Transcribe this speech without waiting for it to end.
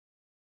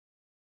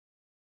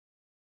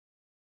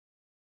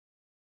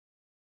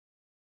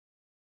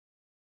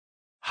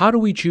How do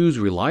we choose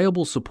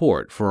reliable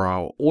support for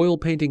our oil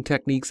painting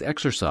techniques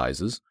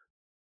exercises?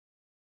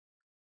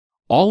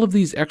 All of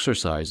these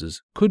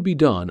exercises could be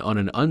done on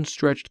an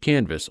unstretched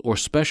canvas or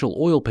special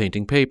oil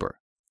painting paper.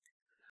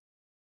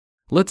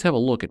 Let's have a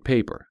look at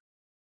paper.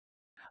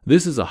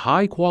 This is a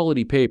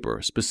high-quality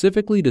paper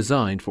specifically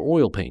designed for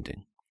oil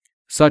painting.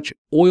 Such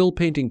oil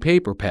painting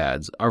paper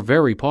pads are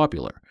very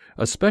popular,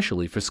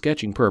 especially for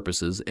sketching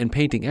purposes and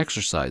painting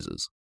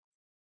exercises.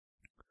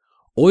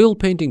 Oil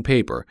painting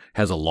paper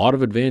has a lot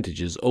of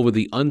advantages over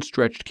the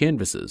unstretched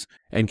canvases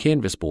and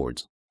canvas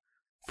boards.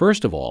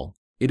 First of all,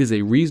 it is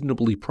a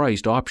reasonably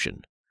priced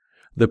option.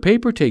 The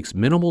paper takes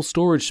minimal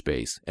storage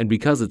space, and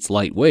because it's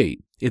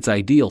lightweight, it's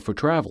ideal for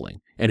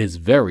traveling and is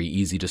very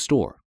easy to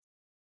store.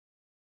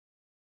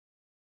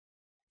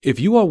 If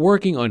you are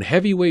working on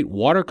heavyweight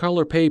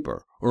watercolor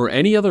paper or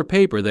any other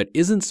paper that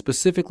isn't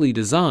specifically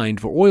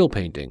designed for oil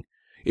painting,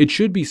 it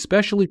should be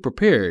specially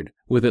prepared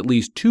with at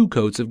least 2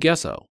 coats of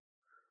gesso.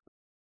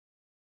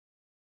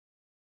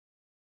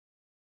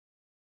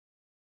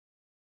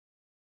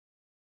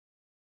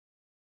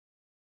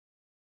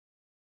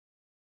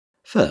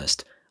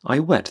 First, I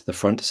wet the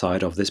front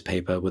side of this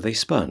paper with a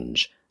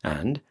sponge,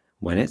 and,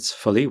 when it's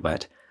fully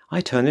wet,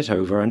 I turn it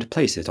over and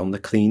place it on the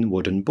clean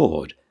wooden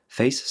board,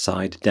 face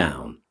side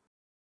down.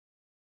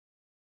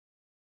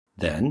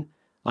 Then,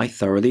 I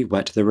thoroughly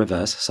wet the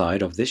reverse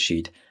side of this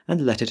sheet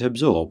and let it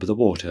absorb the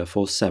water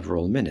for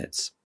several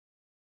minutes.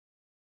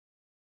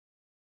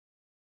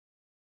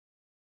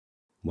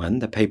 When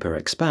the paper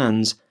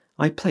expands,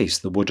 I place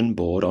the wooden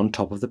board on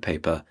top of the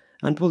paper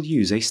and will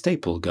use a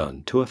staple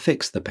gun to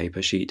affix the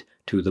paper sheet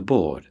to the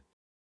board.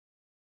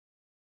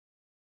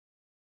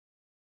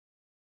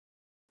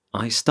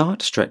 I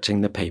start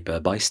stretching the paper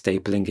by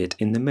stapling it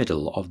in the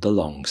middle of the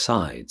long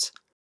sides.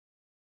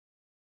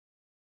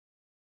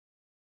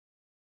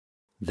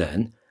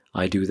 Then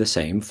I do the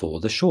same for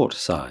the short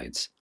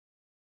sides.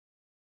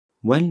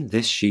 When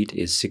this sheet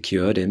is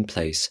secured in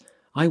place,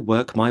 I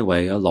work my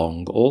way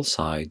along all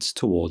sides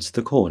towards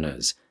the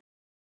corners,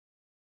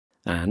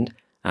 and,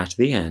 at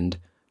the end,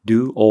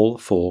 do all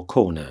 4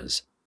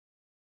 corners.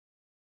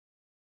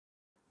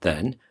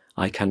 Then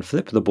I can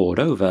flip the board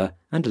over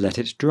and let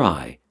it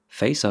dry,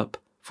 face up,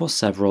 for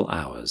several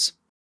hours.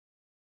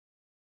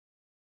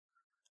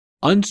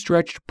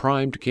 Unstretched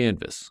primed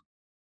canvas.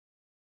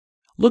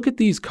 Look at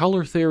these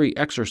color theory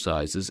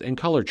exercises and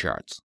color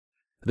charts.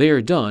 They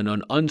are done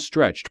on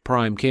unstretched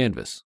prime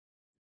canvas.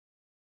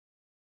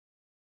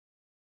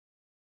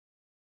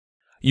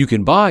 You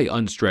can buy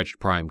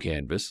unstretched prime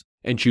canvas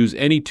and choose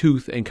any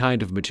tooth and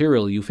kind of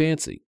material you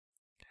fancy.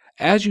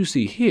 As you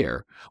see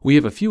here, we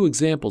have a few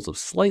examples of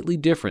slightly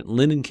different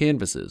linen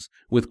canvases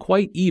with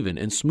quite even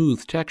and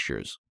smooth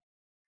textures.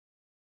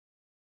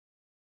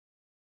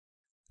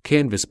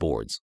 Canvas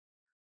boards.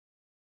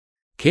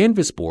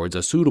 Canvas boards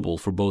are suitable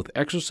for both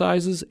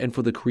exercises and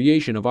for the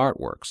creation of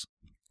artworks.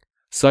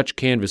 Such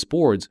canvas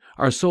boards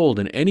are sold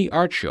in any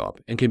art shop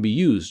and can be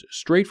used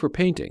straight for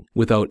painting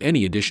without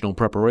any additional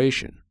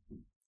preparation.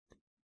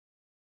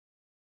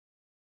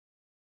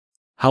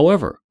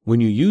 However,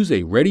 when you use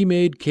a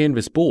ready-made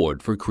canvas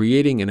board for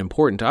creating an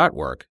important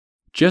artwork,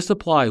 just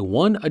apply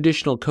 1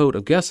 additional coat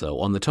of gesso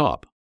on the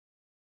top.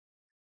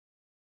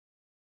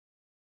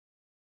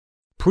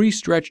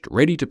 Pre-stretched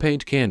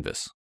ready-to-paint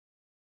canvas.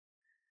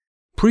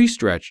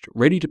 Pre-stretched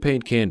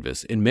ready-to-paint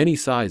canvas in many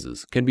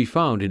sizes can be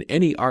found in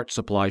any art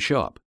supply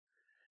shop.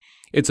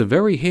 It's a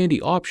very handy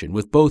option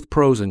with both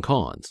pros and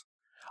cons.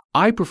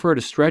 I prefer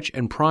to stretch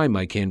and prime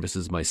my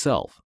canvases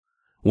myself.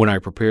 When I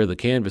prepare the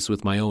canvas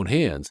with my own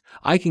hands,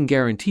 I can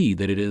guarantee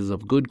that it is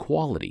of good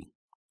quality.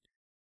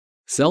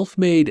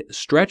 Self-made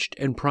stretched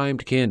and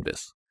primed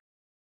canvas.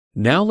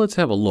 Now let's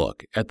have a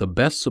look at the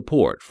best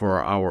support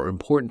for our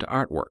important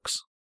artworks.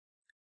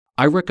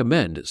 I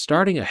recommend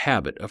starting a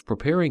habit of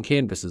preparing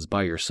canvases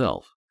by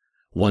yourself.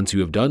 Once you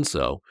have done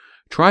so,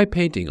 try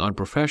painting on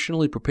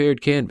professionally prepared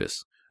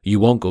canvas. You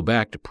won't go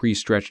back to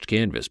pre-stretched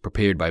canvas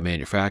prepared by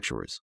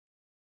manufacturers.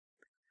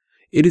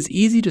 It is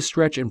easy to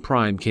stretch and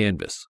prime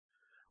canvas.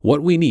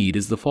 What we need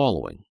is the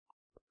following: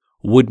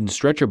 wooden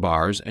stretcher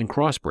bars and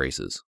cross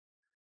braces.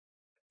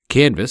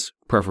 Canvas,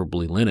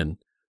 preferably linen.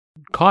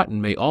 Cotton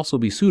may also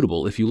be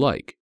suitable if you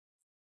like.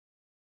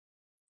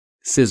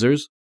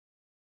 Scissors,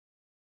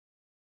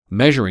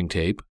 measuring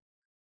tape,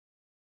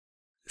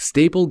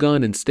 staple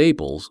gun and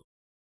staples,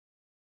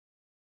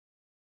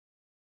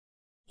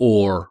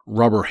 or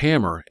rubber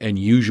hammer and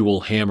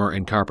usual hammer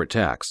and carpet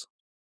tacks.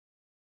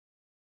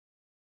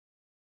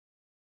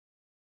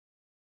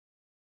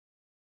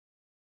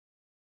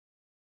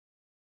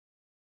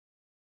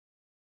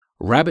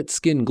 Rabbit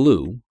skin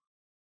glue,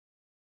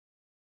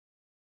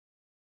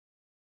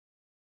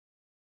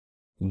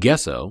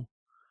 gesso,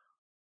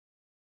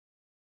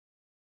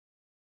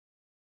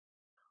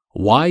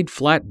 wide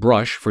flat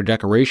brush for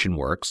decoration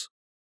works,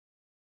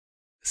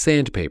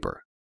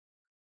 sandpaper.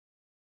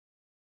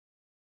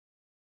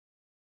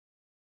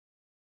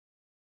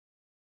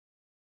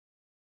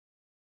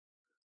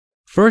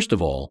 First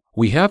of all,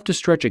 we have to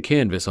stretch a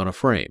canvas on a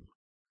frame.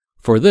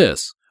 For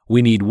this,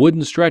 We need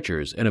wooden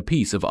stretchers and a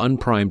piece of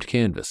unprimed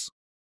canvas.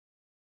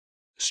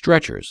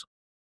 Stretchers.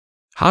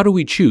 How do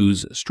we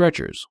choose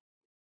stretchers?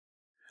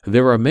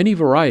 There are many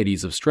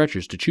varieties of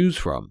stretchers to choose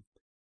from.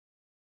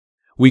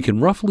 We can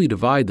roughly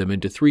divide them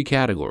into three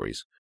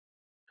categories: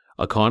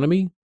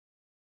 economy,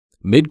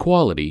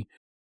 mid-quality,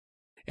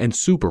 and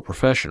super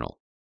professional.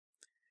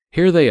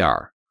 Here they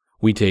are.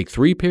 We take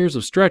 3 pairs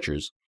of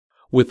stretchers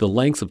with the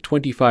lengths of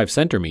 25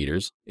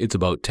 centimeters, it's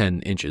about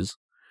 10 inches.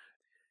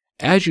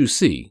 As you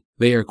see,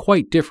 they are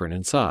quite different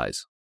in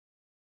size.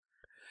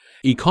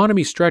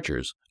 Economy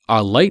stretchers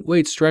are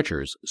lightweight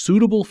stretchers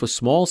suitable for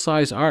small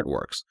size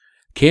artworks.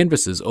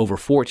 Canvases over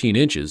 14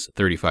 inches,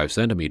 35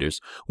 centimeters,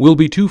 will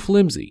be too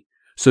flimsy,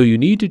 so you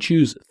need to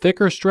choose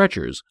thicker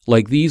stretchers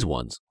like these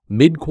ones,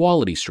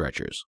 mid-quality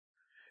stretchers.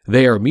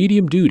 They are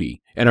medium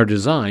duty and are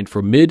designed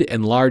for mid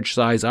and large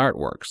size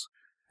artworks.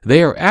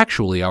 They are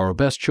actually our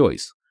best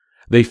choice.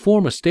 They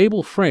form a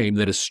stable frame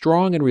that is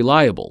strong and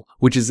reliable,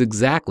 which is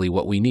exactly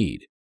what we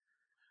need.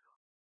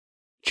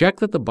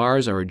 Check that the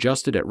bars are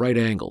adjusted at right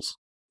angles.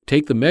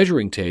 Take the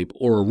measuring tape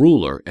or a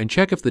ruler and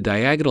check if the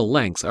diagonal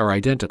lengths are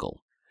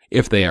identical.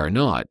 If they are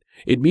not,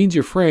 it means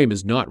your frame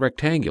is not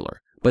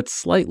rectangular, but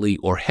slightly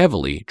or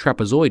heavily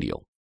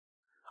trapezoidal.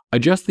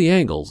 Adjust the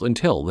angles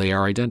until they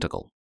are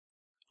identical.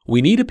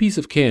 We need a piece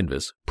of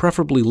canvas,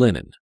 preferably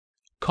linen.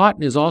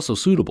 Cotton is also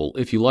suitable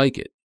if you like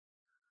it.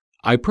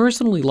 I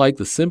personally like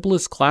the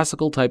simplest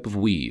classical type of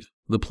weave,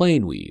 the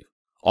plain weave,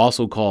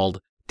 also called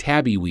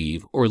tabby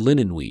weave or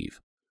linen weave.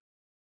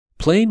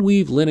 Plain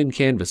weave linen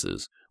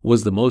canvases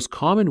was the most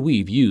common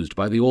weave used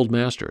by the old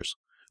masters.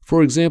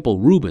 For example,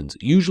 Rubens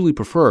usually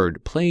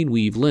preferred plain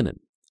weave linen.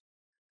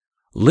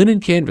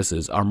 Linen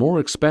canvases are more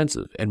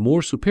expensive and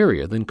more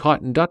superior than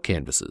cotton duck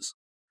canvases.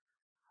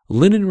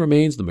 Linen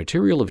remains the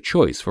material of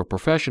choice for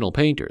professional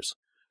painters.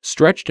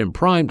 Stretched and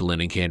primed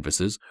linen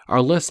canvases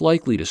are less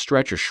likely to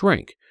stretch or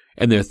shrink,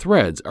 and their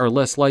threads are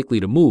less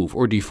likely to move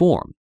or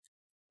deform.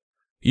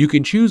 You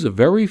can choose a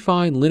very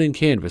fine linen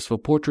canvas for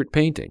portrait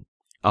painting.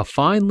 A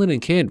fine linen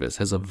canvas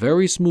has a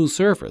very smooth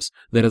surface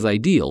that is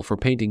ideal for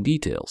painting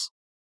details.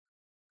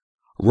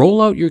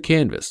 Roll out your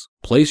canvas,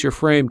 place your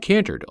frame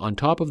cantered on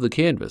top of the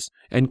canvas,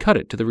 and cut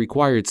it to the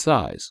required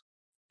size.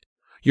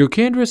 Your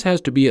canvas has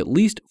to be at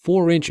least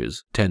 4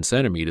 inches, 10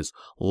 centimeters,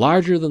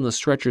 larger than the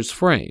stretcher's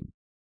frame.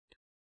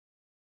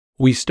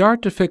 We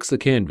start to fix the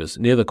canvas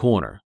near the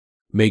corner.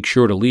 Make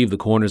sure to leave the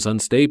corners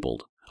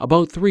unstapled,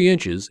 about 3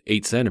 inches,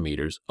 8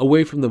 centimeters,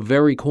 away from the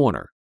very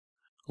corner.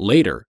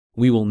 Later,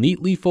 we will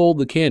neatly fold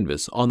the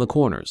canvas on the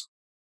corners.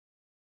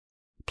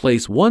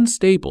 Place 1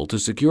 staple to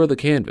secure the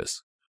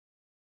canvas.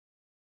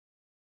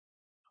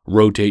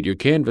 Rotate your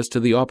canvas to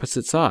the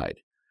opposite side.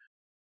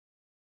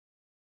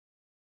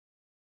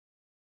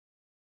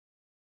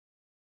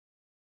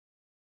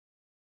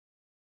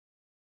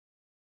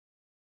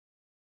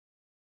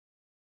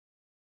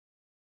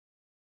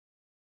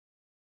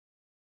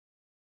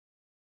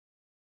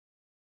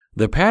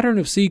 The pattern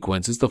of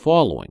sequence is the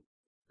following: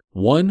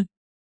 1,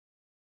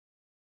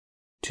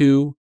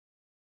 2,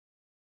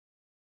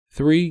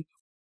 3,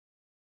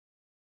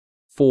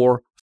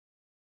 4,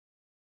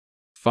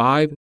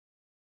 5,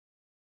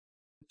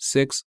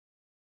 6,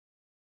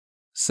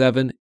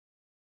 7,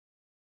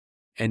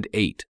 and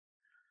 8.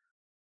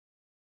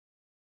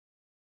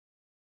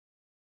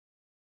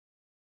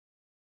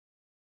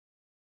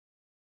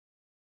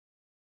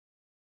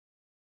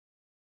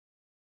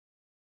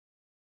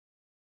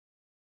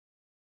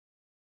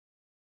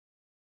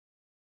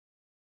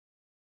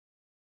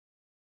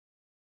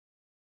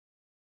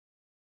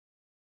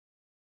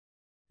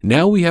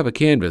 Now we have a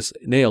canvas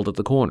nailed at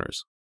the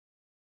corners.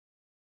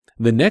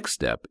 The next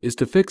step is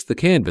to fix the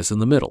canvas in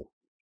the middle.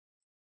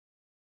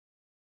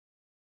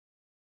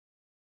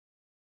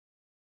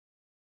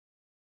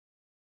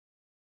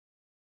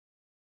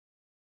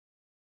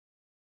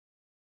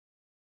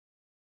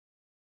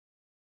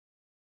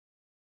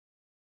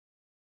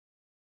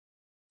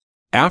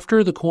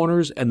 After the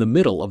corners and the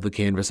middle of the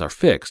canvas are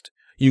fixed,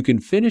 you can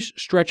finish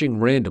stretching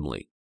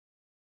randomly.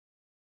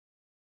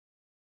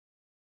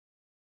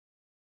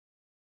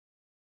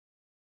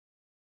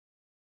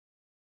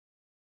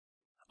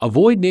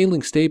 Avoid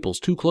nailing staples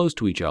too close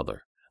to each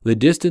other. The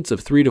distance of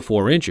 3 to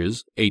 4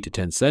 inches, 8 to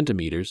 10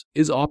 centimeters,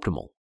 is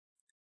optimal.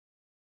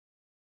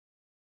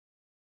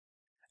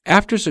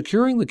 After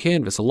securing the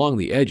canvas along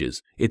the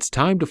edges, it's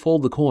time to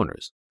fold the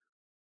corners.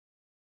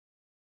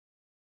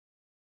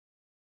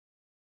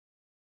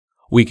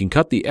 We can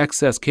cut the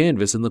excess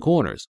canvas in the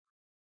corners.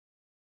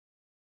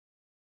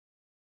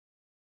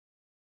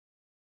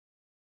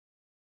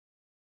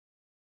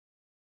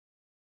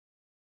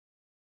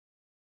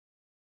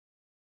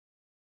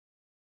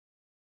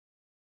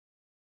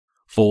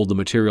 Fold the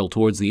material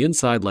towards the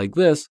inside like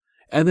this,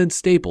 and then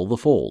staple the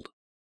fold.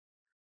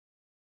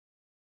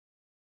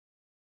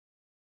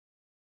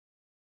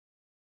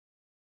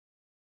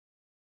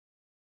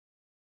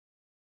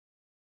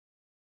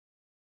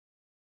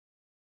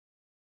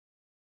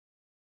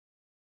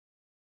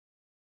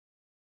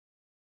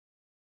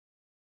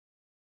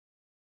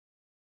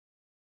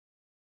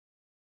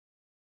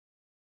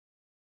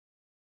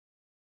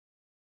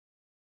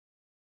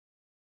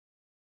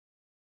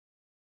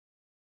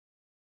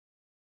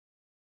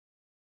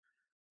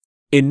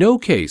 In no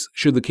case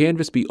should the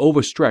canvas be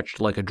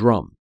overstretched like a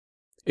drum.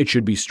 It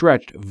should be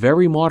stretched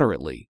very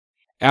moderately.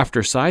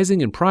 After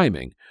sizing and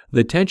priming,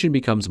 the tension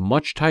becomes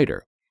much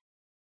tighter.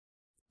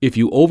 If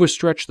you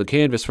overstretch the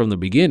canvas from the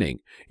beginning,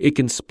 it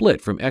can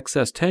split from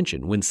excess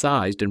tension when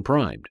sized and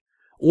primed,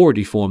 or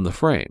deform the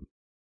frame.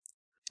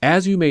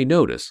 As you may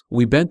notice,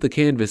 we bent the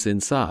canvas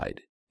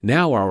inside.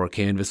 Now our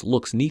canvas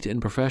looks neat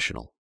and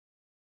professional.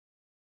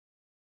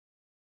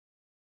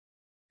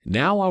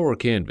 Now our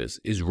canvas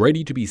is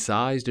ready to be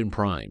sized and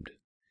primed.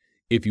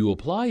 If you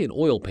apply an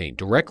oil paint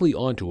directly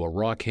onto a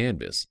raw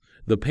canvas,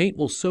 the paint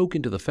will soak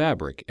into the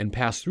fabric and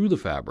pass through the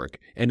fabric,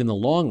 and in the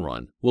long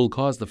run will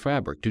cause the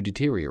fabric to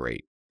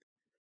deteriorate.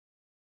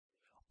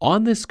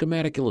 On this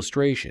schematic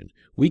illustration,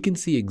 we can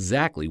see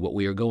exactly what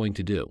we are going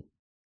to do.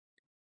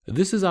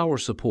 This is our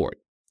support.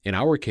 In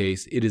our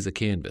case, it is a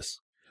canvas,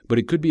 but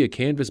it could be a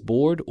canvas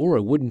board or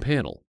a wooden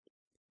panel.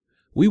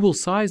 We will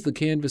size the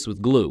canvas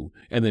with glue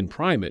and then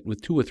prime it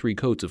with 2 or 3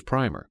 coats of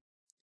primer.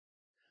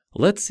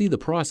 Let's see the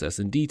process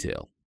in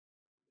detail.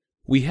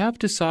 We have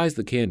to size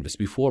the canvas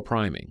before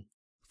priming.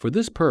 For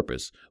this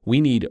purpose,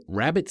 we need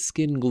rabbit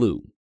skin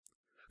glue.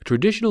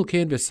 Traditional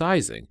canvas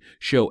sizing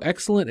show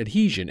excellent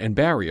adhesion and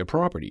barrier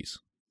properties.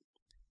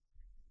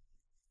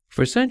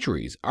 For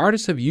centuries,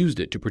 artists have used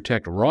it to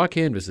protect raw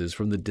canvases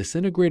from the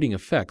disintegrating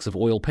effects of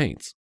oil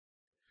paints.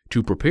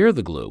 To prepare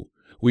the glue,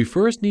 we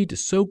first need to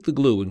soak the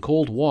glue in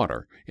cold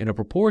water in a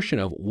proportion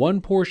of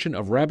 1 portion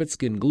of rabbit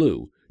skin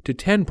glue to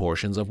 10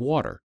 portions of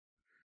water.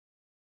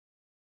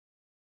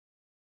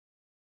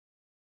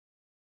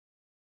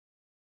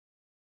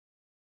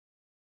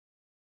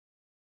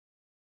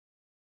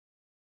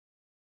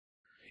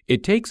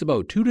 It takes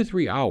about 2 to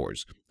 3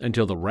 hours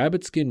until the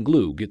rabbit skin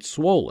glue gets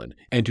swollen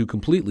and to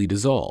completely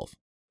dissolve.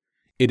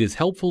 It is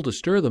helpful to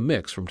stir the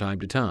mix from time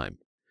to time.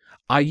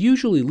 I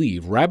usually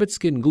leave rabbit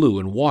skin glue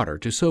and water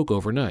to soak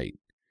overnight.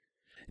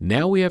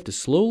 Now we have to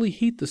slowly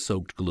heat the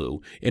soaked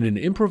glue in an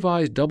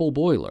improvised double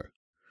boiler.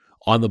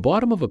 On the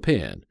bottom of a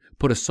pan,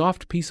 put a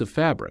soft piece of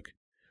fabric.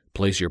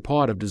 Place your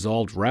pot of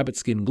dissolved rabbit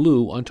skin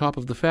glue on top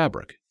of the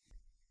fabric.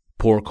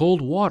 Pour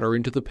cold water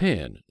into the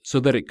pan so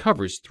that it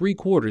covers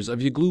 3/4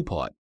 of your glue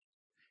pot.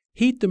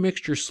 Heat the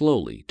mixture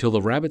slowly till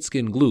the rabbit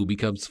skin glue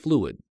becomes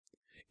fluid.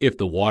 If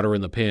the water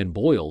in the pan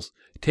boils,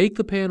 take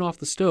the pan off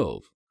the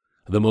stove.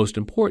 The most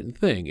important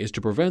thing is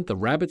to prevent the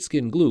rabbit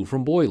skin glue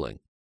from boiling.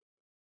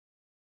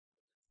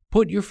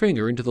 Put your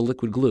finger into the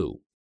liquid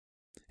glue.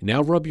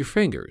 Now rub your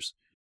fingers.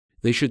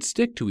 They should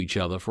stick to each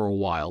other for a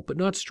while, but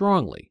not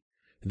strongly.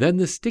 Then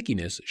the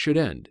stickiness should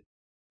end.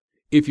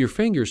 If your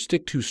fingers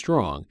stick too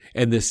strong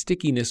and this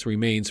stickiness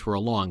remains for a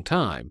long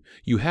time,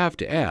 you have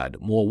to add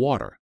more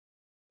water.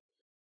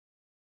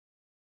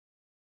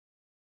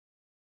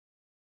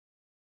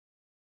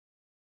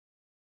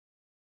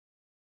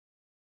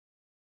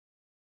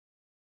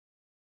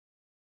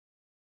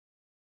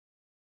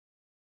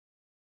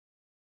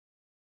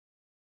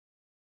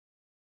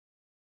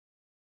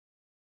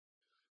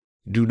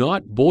 Do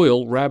not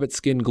boil rabbit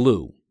skin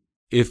glue.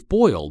 If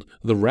boiled,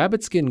 the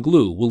rabbit skin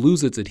glue will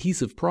lose its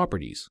adhesive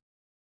properties.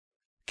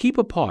 Keep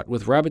a pot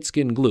with rabbit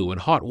skin glue in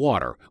hot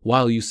water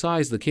while you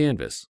size the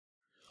canvas.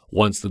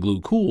 Once the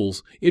glue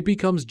cools, it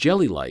becomes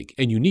jelly-like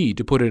and you need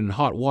to put it in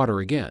hot water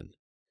again.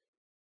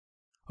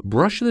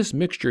 Brush this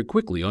mixture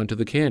quickly onto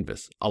the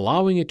canvas,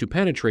 allowing it to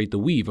penetrate the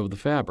weave of the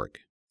fabric.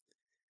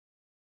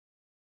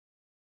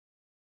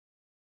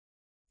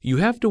 You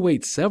have to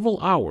wait several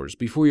hours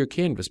before your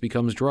canvas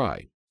becomes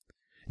dry.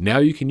 Now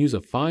you can use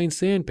a fine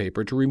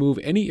sandpaper to remove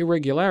any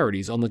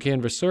irregularities on the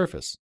canvas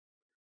surface.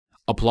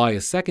 Apply a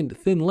second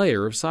thin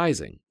layer of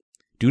sizing.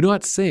 Do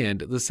not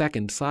sand the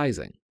second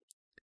sizing.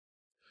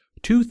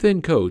 2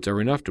 thin coats are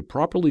enough to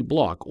properly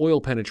block oil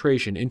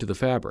penetration into the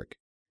fabric.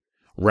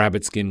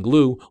 Rabbit skin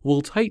glue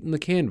will tighten the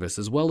canvas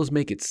as well as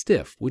make it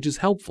stiff, which is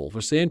helpful for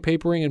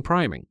sandpapering and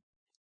priming.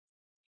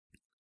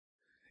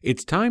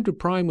 It's time to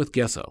prime with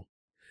gesso.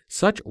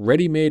 Such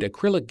ready-made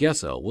acrylic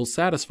gesso will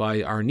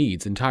satisfy our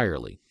needs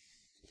entirely.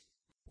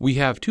 We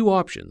have 2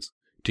 options,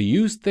 to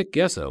use thick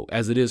gesso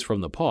as it is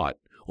from the pot,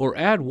 or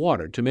add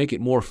water to make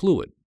it more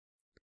fluid.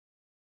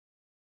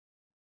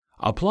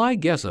 Apply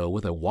gesso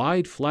with a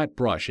wide flat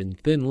brush in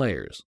thin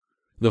layers.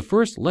 The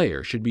first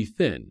layer should be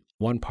thin,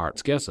 1 part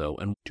gesso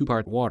and 2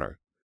 part water.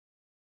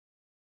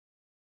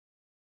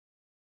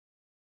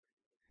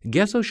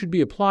 Gesso should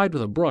be applied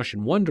with a brush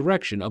in one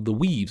direction of the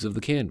weaves of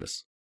the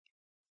canvas.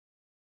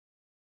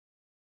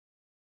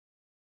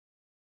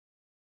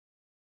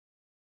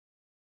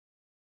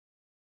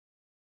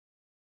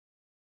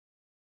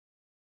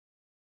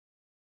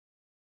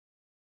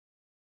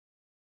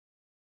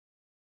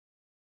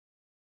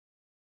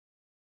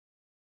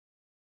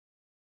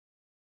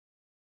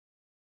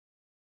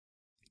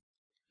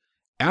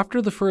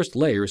 After the first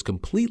layer is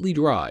completely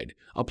dried,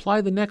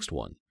 apply the next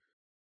one.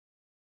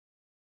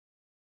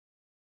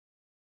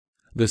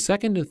 The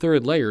second and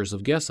third layers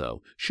of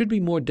gesso should be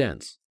more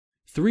dense,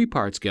 3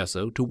 parts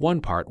gesso to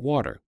 1 part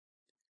water.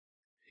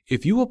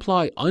 If you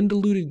apply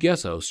undiluted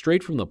gesso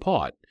straight from the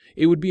pot,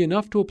 it would be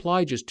enough to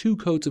apply just 2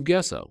 coats of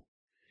gesso.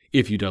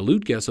 If you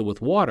dilute gesso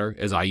with water,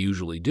 as I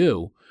usually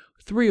do,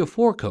 3 or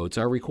 4 coats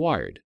are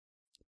required.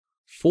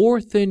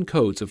 4 thin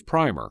coats of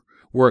primer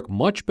work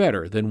much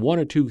better than 1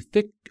 or 2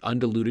 thick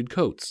undiluted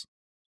coats.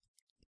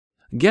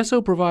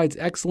 Gesso provides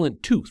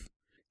excellent tooth,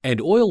 and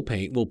oil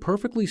paint will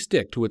perfectly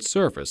stick to its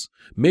surface,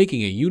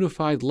 making a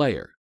unified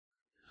layer.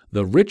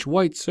 The rich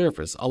white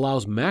surface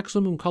allows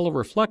maximum color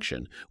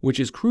reflection, which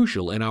is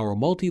crucial in our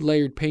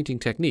multi-layered painting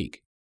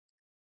technique.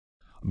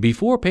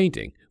 Before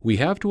painting, we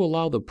have to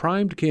allow the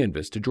primed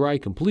canvas to dry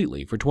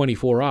completely for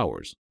 24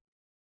 hours.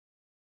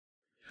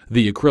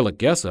 The acrylic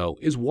gesso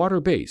is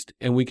water-based,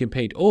 and we can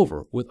paint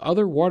over with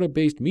other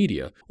water-based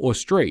media or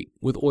straight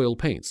with oil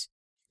paints.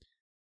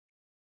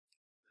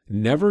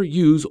 Never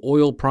use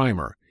oil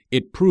primer.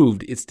 It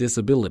proved its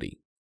disability.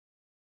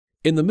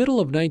 In the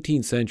middle of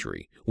 19th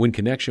century, when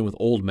connection with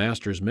old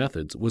masters'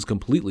 methods was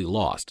completely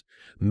lost,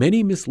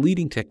 many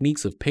misleading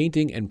techniques of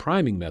painting and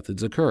priming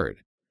methods occurred.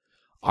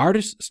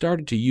 Artists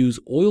started to use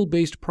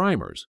oil-based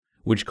primers,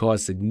 which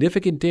caused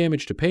significant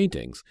damage to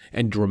paintings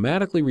and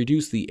dramatically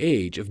reduced the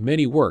age of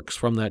many works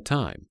from that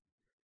time.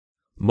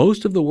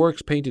 Most of the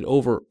works painted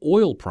over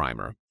oil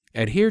primer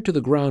adhere to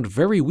the ground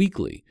very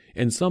weakly,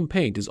 and some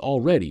paint is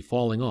already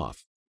falling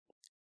off.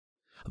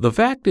 The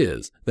fact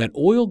is that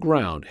oil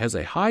ground has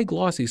a high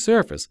glossy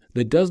surface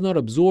that does not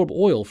absorb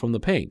oil from the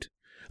paint.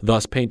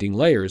 Thus, painting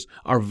layers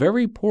are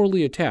very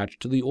poorly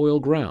attached to the oil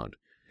ground,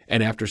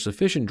 and after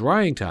sufficient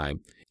drying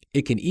time,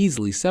 it can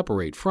easily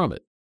separate from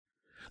it.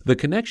 The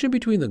connection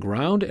between the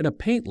ground and a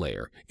paint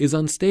layer is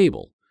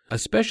unstable,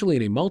 especially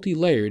in a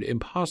multi-layered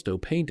impasto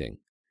painting.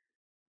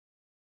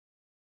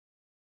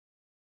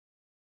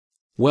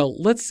 Well,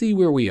 let's see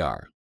where we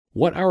are.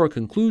 What are our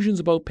conclusions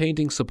about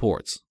painting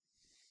supports?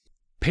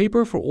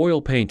 Paper for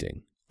oil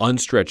painting,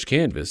 unstretched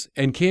canvas,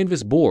 and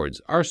canvas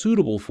boards are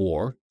suitable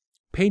for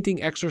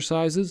painting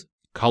exercises,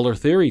 color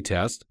theory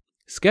tests,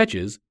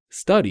 sketches,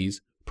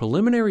 studies,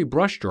 preliminary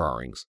brush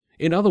drawings,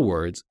 in other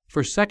words,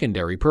 for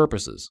secondary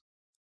purposes.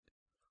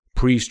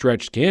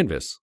 Pre-stretched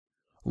canvas,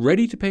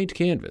 ready-to-paint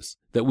canvas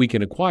that we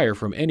can acquire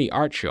from any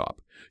art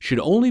shop, should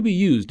only be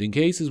used in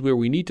cases where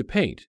we need to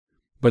paint,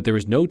 but there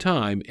is no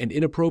time and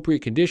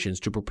inappropriate conditions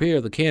to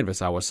prepare the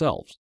canvas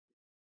ourselves.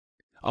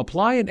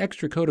 Apply an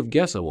extra coat of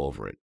gesso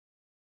over it.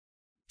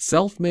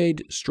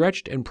 Self-made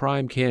stretched and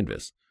primed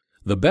canvas,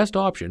 the best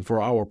option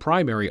for our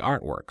primary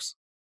artworks.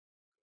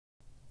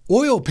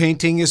 Oil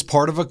painting is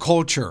part of a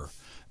culture.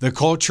 The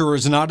culture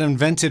is not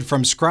invented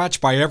from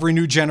scratch by every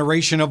new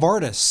generation of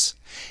artists.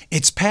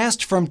 It's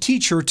passed from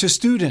teacher to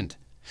student.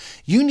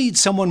 You need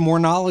someone more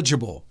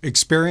knowledgeable,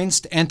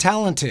 experienced, and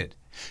talented,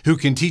 who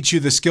can teach you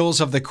the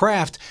skills of the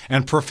craft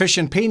and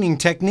proficient painting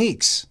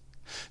techniques.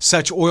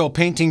 Such oil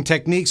painting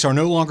techniques are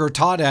no longer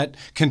taught at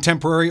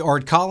contemporary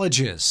art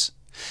colleges.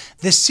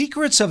 The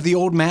secrets of the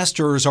old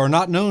masters are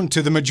not known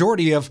to the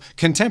majority of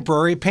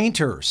contemporary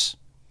painters.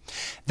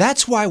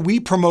 That's why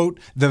we promote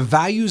the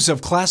values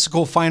of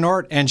classical fine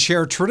art and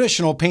share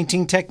traditional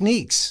painting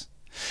techniques.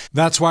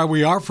 That's why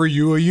we offer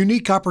you a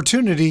unique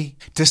opportunity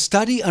to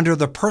study under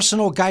the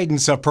personal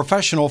guidance of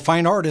professional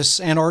fine artists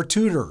and art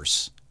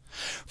tutors.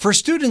 For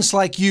students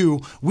like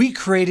you, we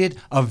created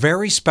a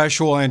very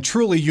special and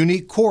truly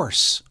unique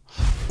course,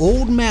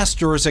 Old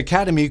Masters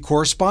Academy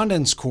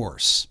Correspondence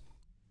Course.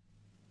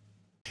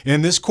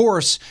 In this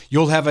course,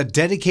 you'll have a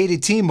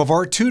dedicated team of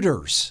art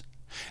tutors.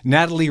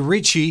 Natalie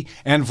Ricci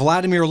and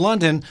Vladimir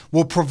London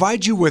will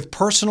provide you with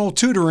personal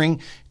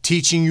tutoring,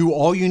 teaching you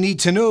all you need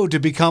to know to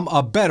become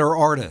a better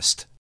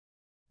artist.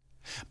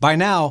 By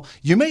now,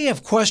 you may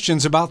have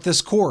questions about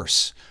this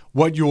course,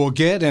 what you will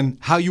get and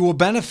how you will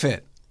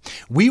benefit.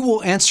 We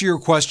will answer your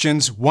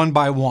questions one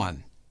by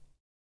one.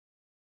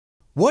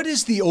 What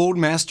is the Old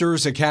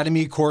Masters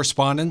Academy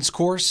Correspondence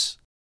Course?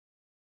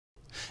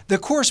 The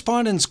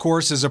Correspondence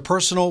Course is a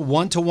personal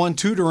one-to-one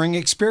tutoring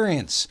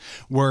experience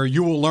where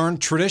you will learn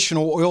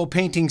traditional oil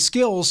painting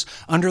skills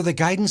under the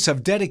guidance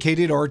of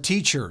dedicated art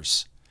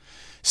teachers.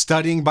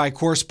 Studying by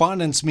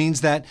correspondence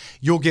means that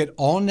you'll get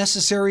all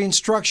necessary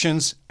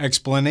instructions,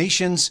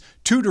 explanations,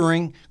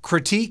 tutoring,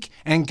 critique,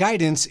 and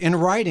guidance in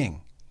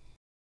writing.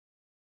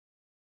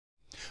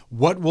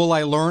 What will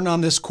I learn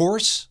on this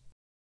course?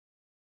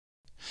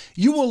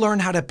 You will learn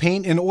how to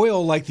paint in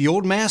oil like the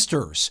old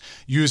masters,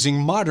 using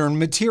modern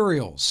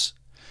materials.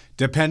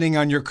 Depending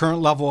on your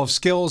current level of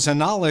skills and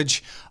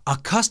knowledge, a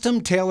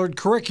custom-tailored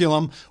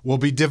curriculum will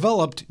be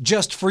developed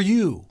just for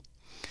you.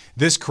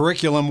 This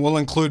curriculum will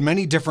include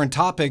many different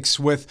topics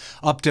with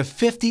up to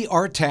 50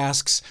 art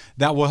tasks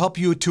that will help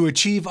you to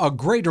achieve a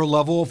greater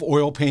level of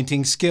oil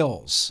painting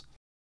skills.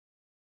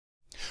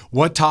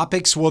 What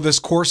topics will this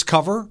course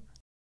cover?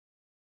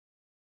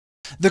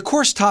 The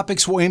course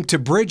topics will aim to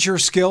bridge your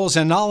skills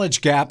and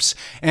knowledge gaps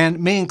and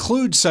may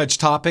include such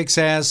topics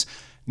as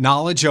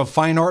knowledge of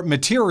fine art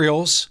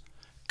materials,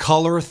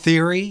 color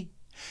theory,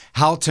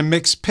 how to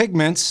mix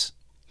pigments,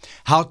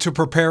 how to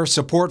prepare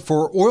support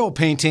for oil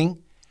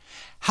painting,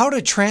 how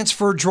to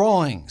transfer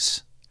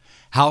drawings,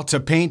 how to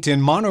paint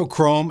in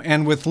monochrome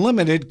and with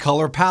limited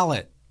color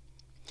palette.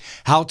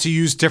 how to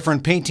use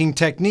different painting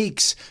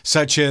techniques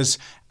such as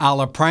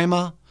alla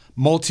prima,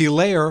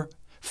 multi-layer,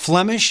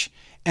 Flemish,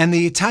 and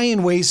the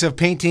Italian ways of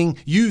painting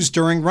used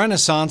during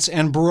Renaissance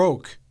and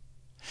Baroque,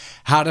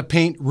 how to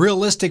paint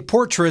realistic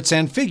portraits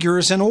and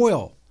figures in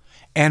oil,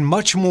 and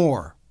much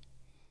more.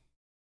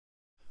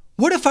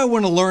 What if I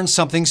want to learn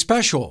something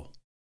special?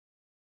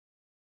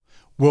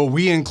 Will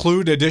we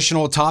include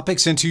additional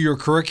topics into your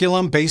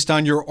curriculum based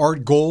on your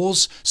art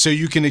goals so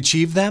you can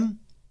achieve them?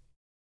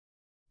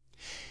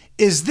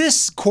 Is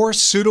this course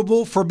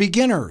suitable for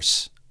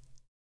beginners?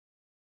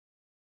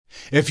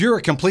 If you're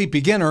a complete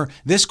beginner,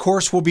 this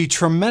course will be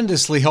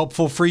tremendously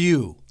helpful for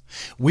you.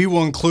 We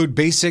will include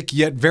basic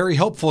yet very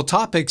helpful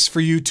topics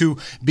for you to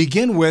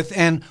begin with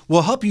and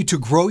will help you to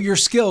grow your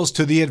skills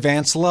to the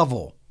advanced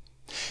level.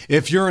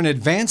 If you're an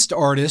advanced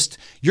artist,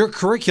 your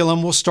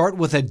curriculum will start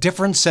with a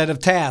different set of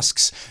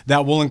tasks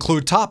that will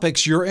include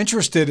topics you're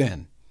interested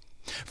in.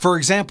 For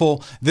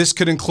example, this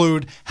could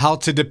include how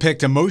to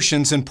depict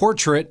emotions in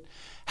portrait,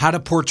 how to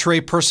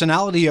portray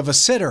personality of a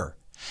sitter,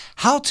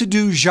 how to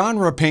do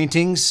genre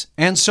paintings,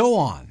 and so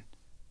on.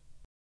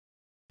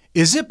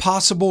 Is it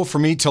possible for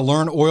me to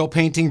learn oil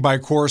painting by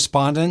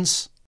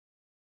correspondence?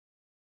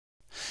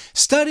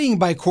 Studying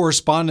by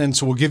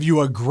correspondence will give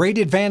you a great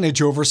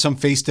advantage over some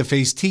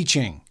face-to-face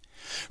teaching.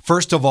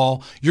 First of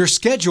all, your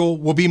schedule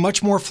will be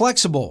much more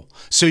flexible,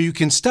 so you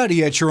can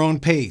study at your own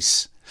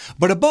pace.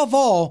 But above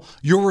all,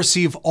 you'll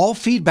receive all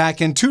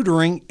feedback and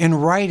tutoring in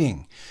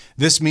writing.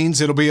 This means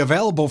it'll be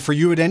available for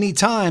you at any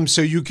time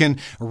so you can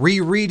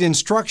reread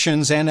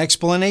instructions and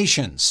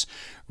explanations,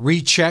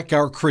 recheck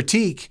our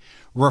critique,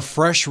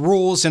 refresh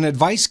rules and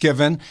advice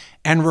given,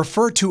 and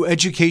refer to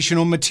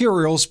educational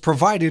materials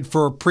provided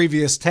for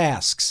previous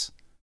tasks.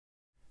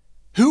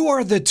 Who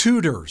are the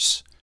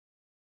tutors?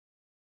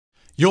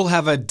 You'll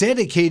have a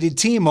dedicated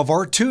team of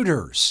art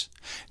tutors.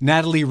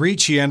 Natalie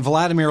Ricci and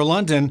Vladimir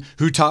London,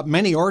 who taught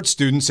many art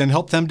students and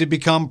helped them to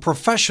become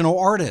professional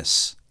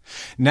artists.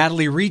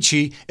 Natalie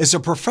Ricci is a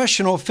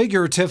professional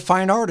figurative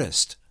fine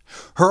artist.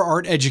 Her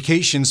art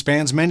education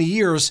spans many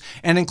years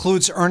and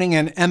includes earning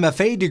an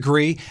MFA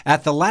degree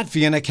at the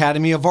Latvian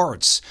Academy of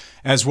Arts,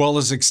 as well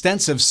as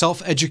extensive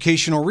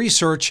self-educational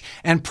research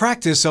and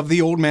practice of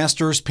the Old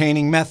Masters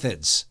painting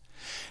methods.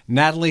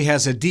 Natalie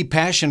has a deep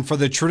passion for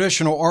the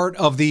traditional art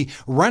of the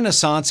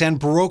Renaissance and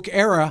Baroque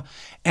era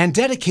and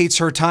dedicates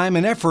her time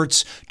and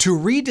efforts to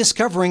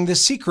rediscovering the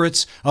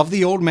secrets of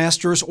the Old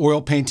Masters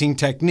oil painting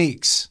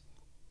techniques.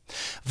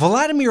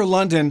 Vladimir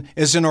London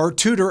is an art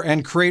tutor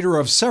and creator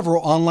of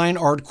several online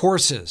art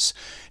courses,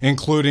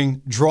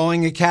 including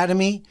Drawing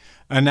Academy,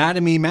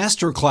 Anatomy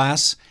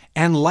Masterclass,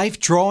 and Life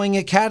Drawing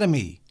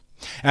Academy.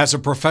 As a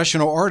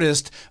professional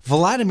artist,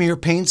 Vladimir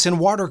paints in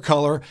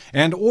watercolor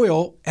and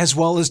oil as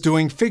well as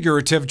doing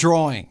figurative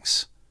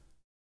drawings.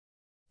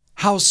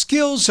 How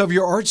skills of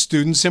your art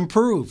students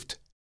improved.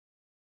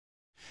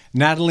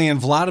 Natalie and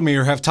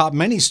Vladimir have taught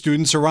many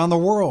students around the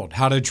world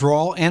how to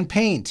draw and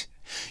paint.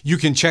 You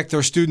can check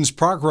their students'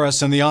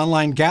 progress in the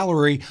online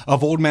gallery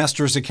of Old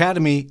Masters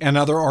Academy and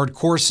other art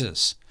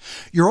courses.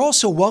 You're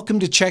also welcome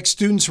to check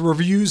students'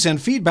 reviews and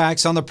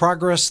feedbacks on the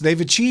progress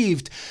they've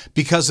achieved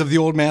because of the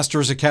Old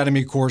Masters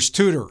Academy course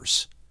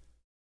tutors.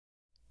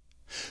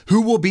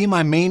 Who will be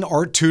my main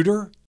art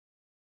tutor?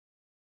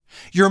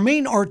 Your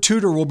main art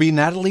tutor will be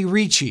Natalie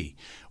Ricci.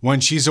 When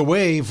she's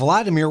away,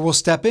 Vladimir will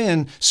step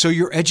in so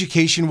your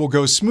education will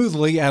go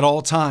smoothly at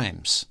all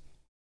times.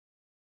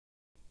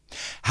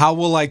 How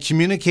will I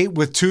communicate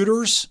with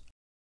tutors?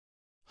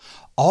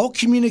 All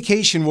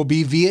communication will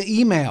be via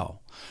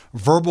email.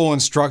 Verbal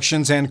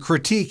instructions and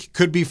critique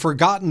could be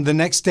forgotten the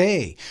next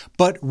day,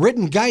 but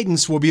written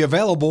guidance will be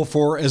available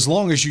for as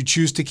long as you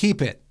choose to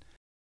keep it.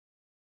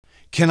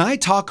 Can I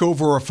talk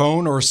over a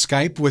phone or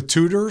Skype with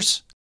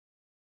tutors?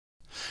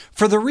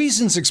 For the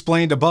reasons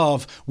explained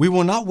above, we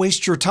will not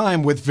waste your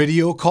time with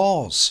video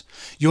calls.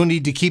 You'll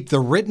need to keep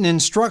the written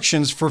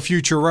instructions for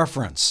future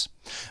reference.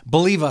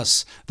 Believe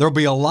us, there'll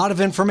be a lot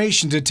of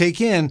information to take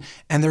in,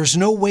 and there's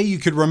no way you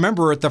could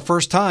remember it the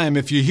first time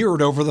if you hear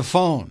it over the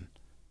phone.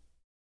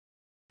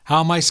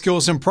 How my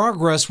skills in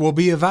progress will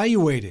be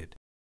evaluated.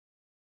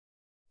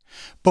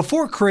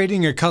 Before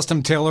creating a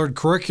custom-tailored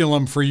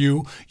curriculum for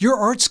you, your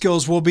art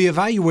skills will be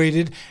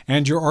evaluated,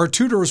 and your art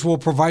tutors will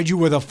provide you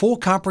with a full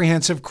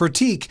comprehensive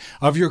critique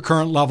of your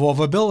current level of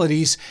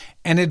abilities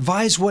and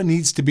advise what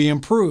needs to be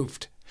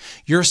improved.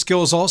 Your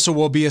skills also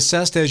will be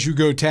assessed as you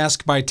go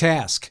task by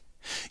task.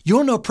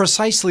 You'll know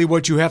precisely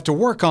what you have to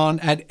work on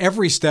at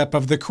every step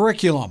of the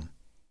curriculum.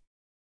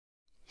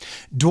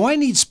 Do I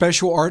need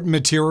special art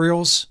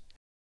materials?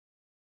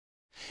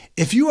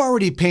 If you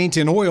already paint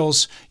in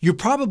oils, you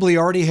probably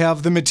already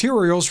have the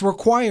materials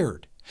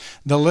required.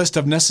 The list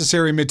of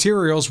necessary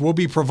materials will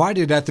be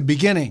provided at the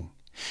beginning.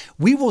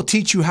 We will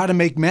teach you how to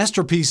make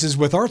masterpieces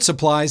with art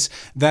supplies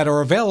that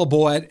are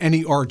available at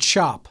any art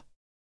shop.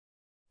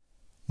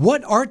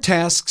 What art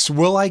tasks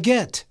will I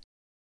get?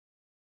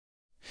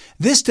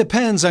 This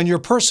depends on your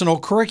personal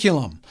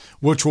curriculum,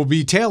 which will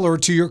be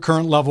tailored to your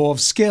current level of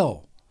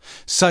skill.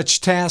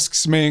 Such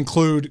tasks may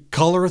include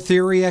color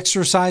theory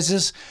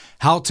exercises,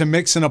 how to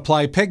mix and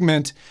apply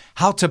pigment,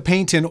 how to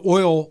paint in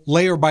oil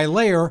layer by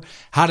layer,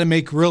 how to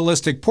make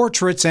realistic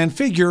portraits and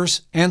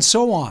figures, and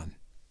so on.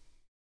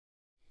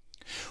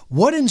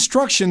 What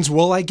instructions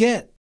will I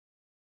get?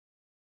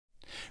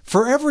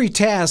 For every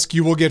task,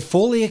 you will get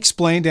fully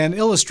explained and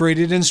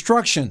illustrated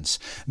instructions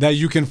that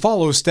you can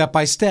follow step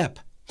by step.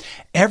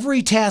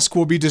 Every task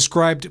will be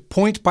described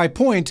point by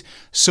point,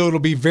 so it'll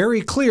be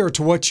very clear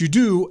to what you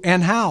do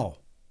and how.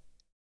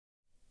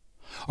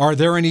 Are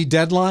there any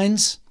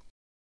deadlines?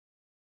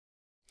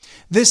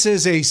 This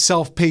is a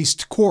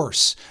self-paced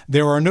course.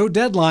 There are no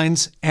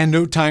deadlines and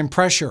no time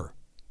pressure.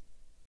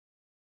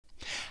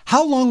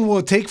 How long will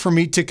it take for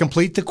me to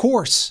complete the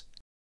course?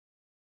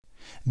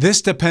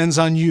 This depends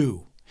on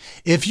you.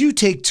 If you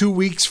take 2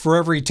 weeks for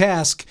every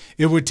task,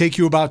 it would take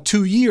you about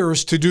 2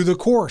 years to do the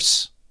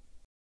course.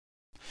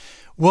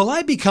 Will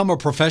I become a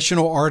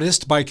professional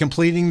artist by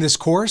completing this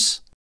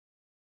course?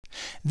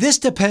 This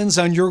depends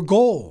on your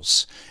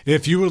goals.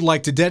 If you would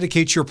like to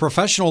dedicate your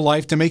professional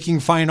life to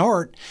making fine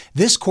art,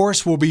 this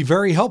course will be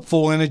very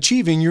helpful in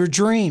achieving your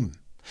dream.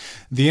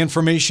 The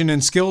information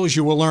and skills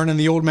you will learn in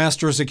the Old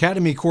Masters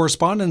Academy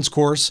Correspondence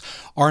course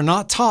are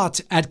not taught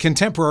at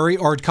contemporary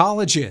art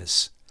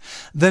colleges.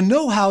 The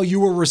know-how you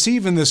will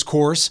receive in this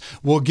course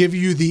will give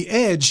you the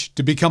edge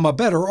to become a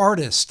better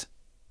artist.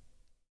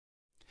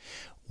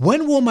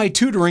 When will my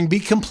tutoring be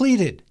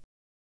completed?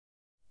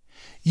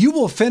 You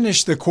will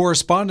finish the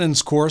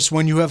correspondence course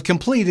when you have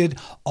completed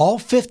all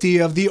 50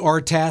 of the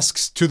art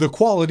tasks to the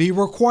quality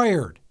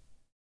required.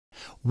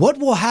 What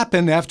will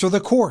happen after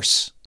the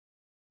course?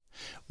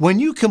 When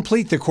you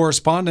complete the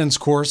correspondence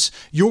course,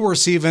 you'll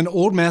receive an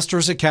Old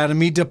Masters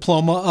Academy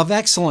Diploma of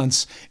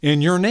Excellence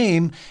in your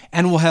name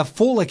and will have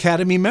full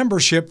Academy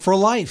membership for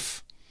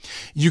life.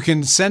 You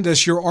can send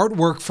us your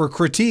artwork for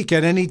critique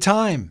at any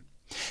time.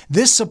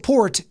 This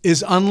support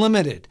is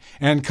unlimited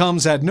and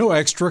comes at no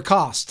extra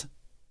cost.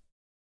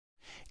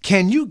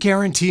 Can you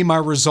guarantee my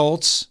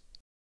results?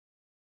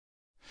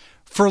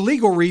 For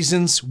legal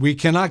reasons, we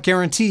cannot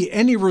guarantee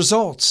any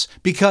results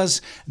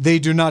because they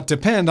do not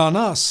depend on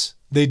us.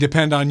 They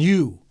depend on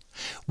you.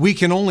 We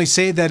can only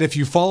say that if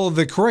you follow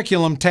the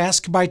curriculum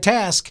task by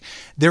task,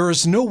 there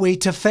is no way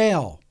to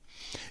fail.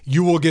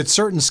 You will get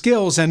certain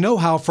skills and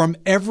know-how from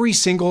every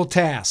single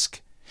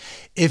task.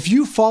 If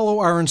you follow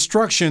our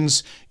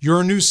instructions,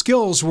 your new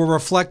skills will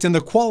reflect in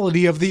the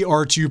quality of the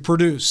art you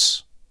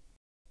produce.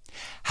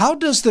 How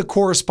does the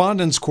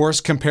correspondence course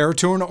compare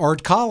to an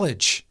art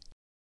college?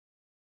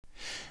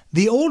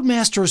 The Old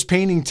Masters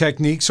painting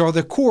techniques are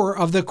the core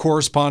of the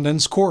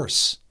correspondence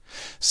course.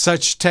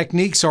 Such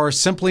techniques are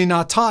simply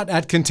not taught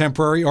at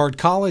contemporary art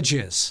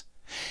colleges.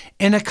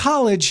 In a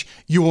college,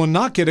 you will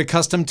not get a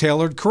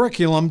custom-tailored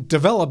curriculum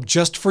developed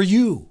just for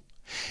you.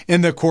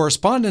 In the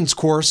correspondence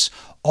course,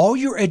 all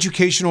your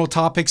educational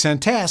topics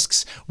and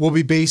tasks will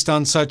be based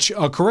on such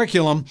a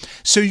curriculum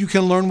so you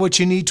can learn what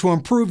you need to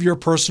improve your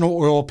personal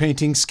oil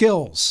painting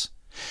skills.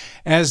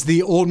 As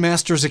the Old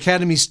Masters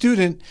Academy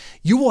student,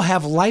 you will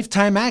have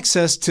lifetime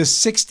access to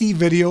 60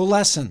 video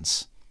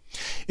lessons.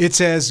 It's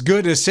as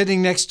good as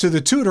sitting next to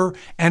the tutor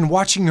and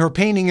watching her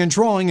painting and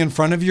drawing in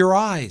front of your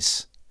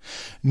eyes.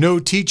 No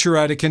teacher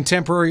at a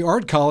contemporary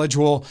art college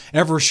will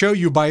ever show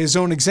you by his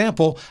own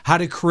example how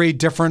to create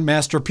different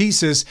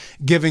masterpieces,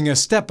 giving a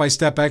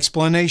step-by-step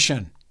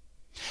explanation.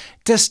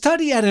 To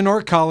study at an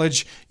art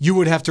college, you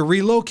would have to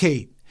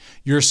relocate.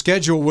 Your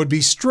schedule would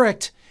be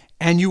strict,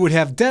 and you would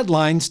have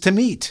deadlines to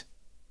meet.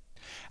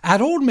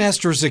 At Old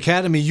Masters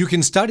Academy, you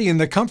can study in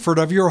the comfort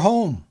of your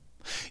home.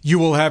 You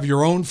will have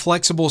your own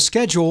flexible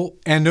schedule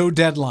and no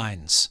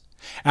deadlines.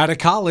 At a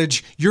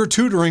college, your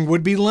tutoring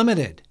would be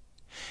limited.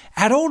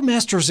 At Old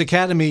Masters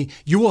Academy,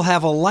 you will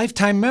have a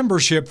lifetime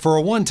membership for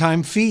a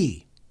one-time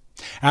fee.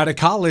 At a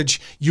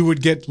college, you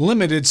would get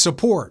limited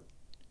support.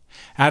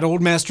 At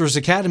Old Masters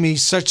Academy,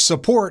 such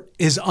support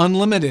is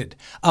unlimited,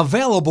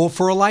 available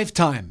for a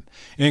lifetime,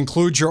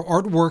 includes your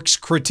artworks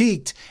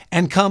critiqued,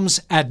 and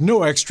comes at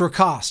no extra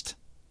cost.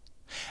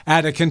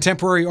 At a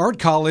contemporary art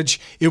college,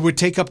 it would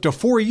take up to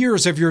 4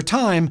 years of your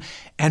time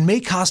and may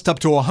cost up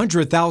to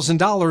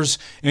 $100,000,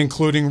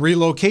 including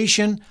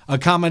relocation,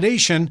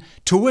 accommodation,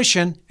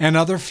 tuition, and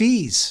other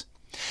fees.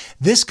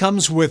 This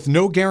comes with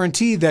no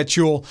guarantee that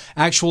you'll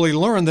actually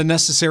learn the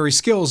necessary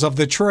skills of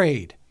the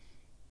trade.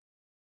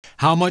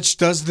 How much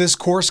does this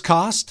course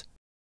cost?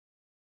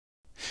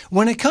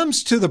 When it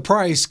comes to the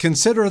price,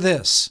 consider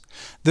this.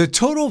 The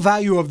total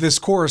value of this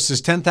course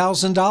is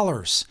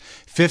 $10,000,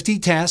 50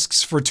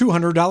 tasks for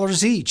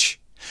 $200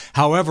 each.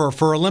 However,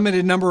 for a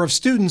limited number of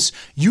students,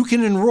 you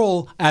can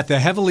enroll at the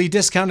heavily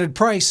discounted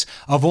price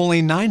of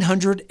only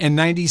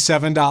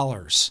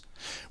 $997.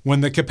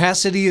 When the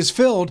capacity is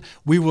filled,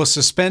 we will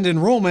suspend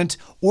enrollment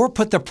or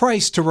put the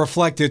price to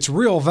reflect its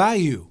real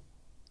value.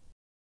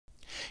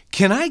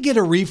 Can I get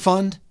a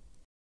refund?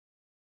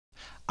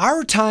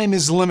 Our time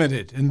is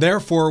limited, and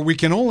therefore we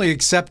can only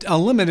accept a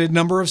limited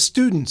number of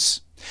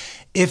students.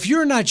 If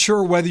you're not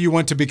sure whether you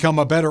want to become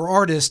a better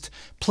artist,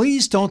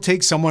 please don't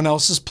take someone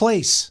else's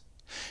place.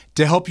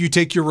 To help you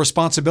take your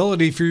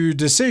responsibility for your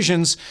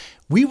decisions,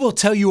 we will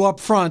tell you up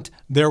front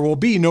there will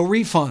be no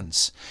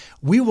refunds.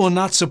 We will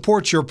not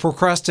support your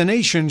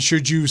procrastination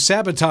should you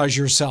sabotage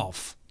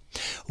yourself.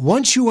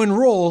 Once you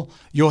enroll,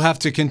 you'll have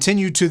to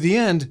continue to the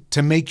end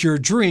to make your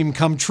dream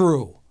come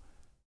true.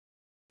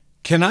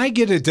 Can I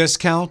get a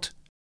discount?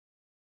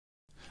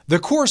 The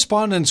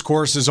correspondence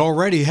course is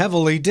already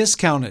heavily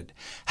discounted.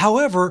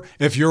 However,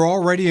 if you're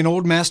already an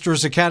Old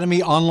Masters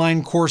Academy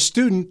online course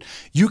student,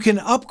 you can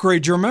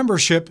upgrade your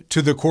membership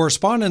to the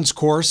correspondence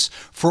course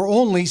for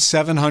only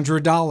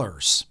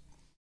 $700.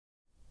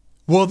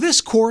 Will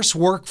this course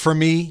work for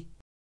me?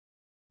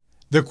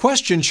 The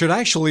question should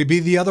actually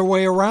be the other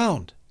way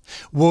around.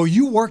 Will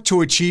you work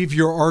to achieve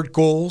your art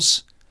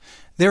goals?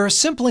 There is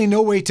simply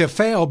no way to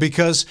fail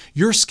because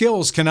your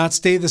skills cannot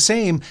stay the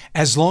same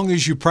as long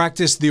as you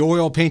practice the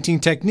oil painting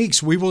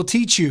techniques we will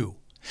teach you.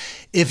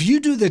 If you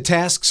do the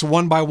tasks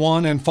one by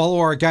one and follow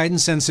our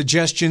guidance and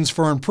suggestions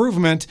for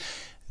improvement,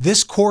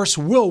 this course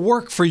will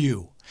work for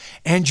you,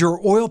 and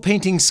your oil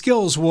painting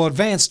skills will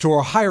advance to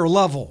a higher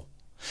level.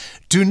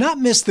 Do not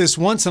miss this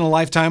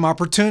once-in-a-lifetime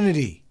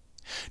opportunity.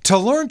 To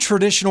learn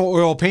traditional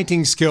oil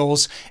painting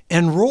skills,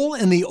 enroll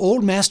in the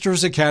Old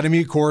Masters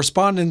Academy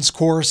Correspondence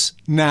course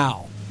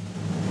now.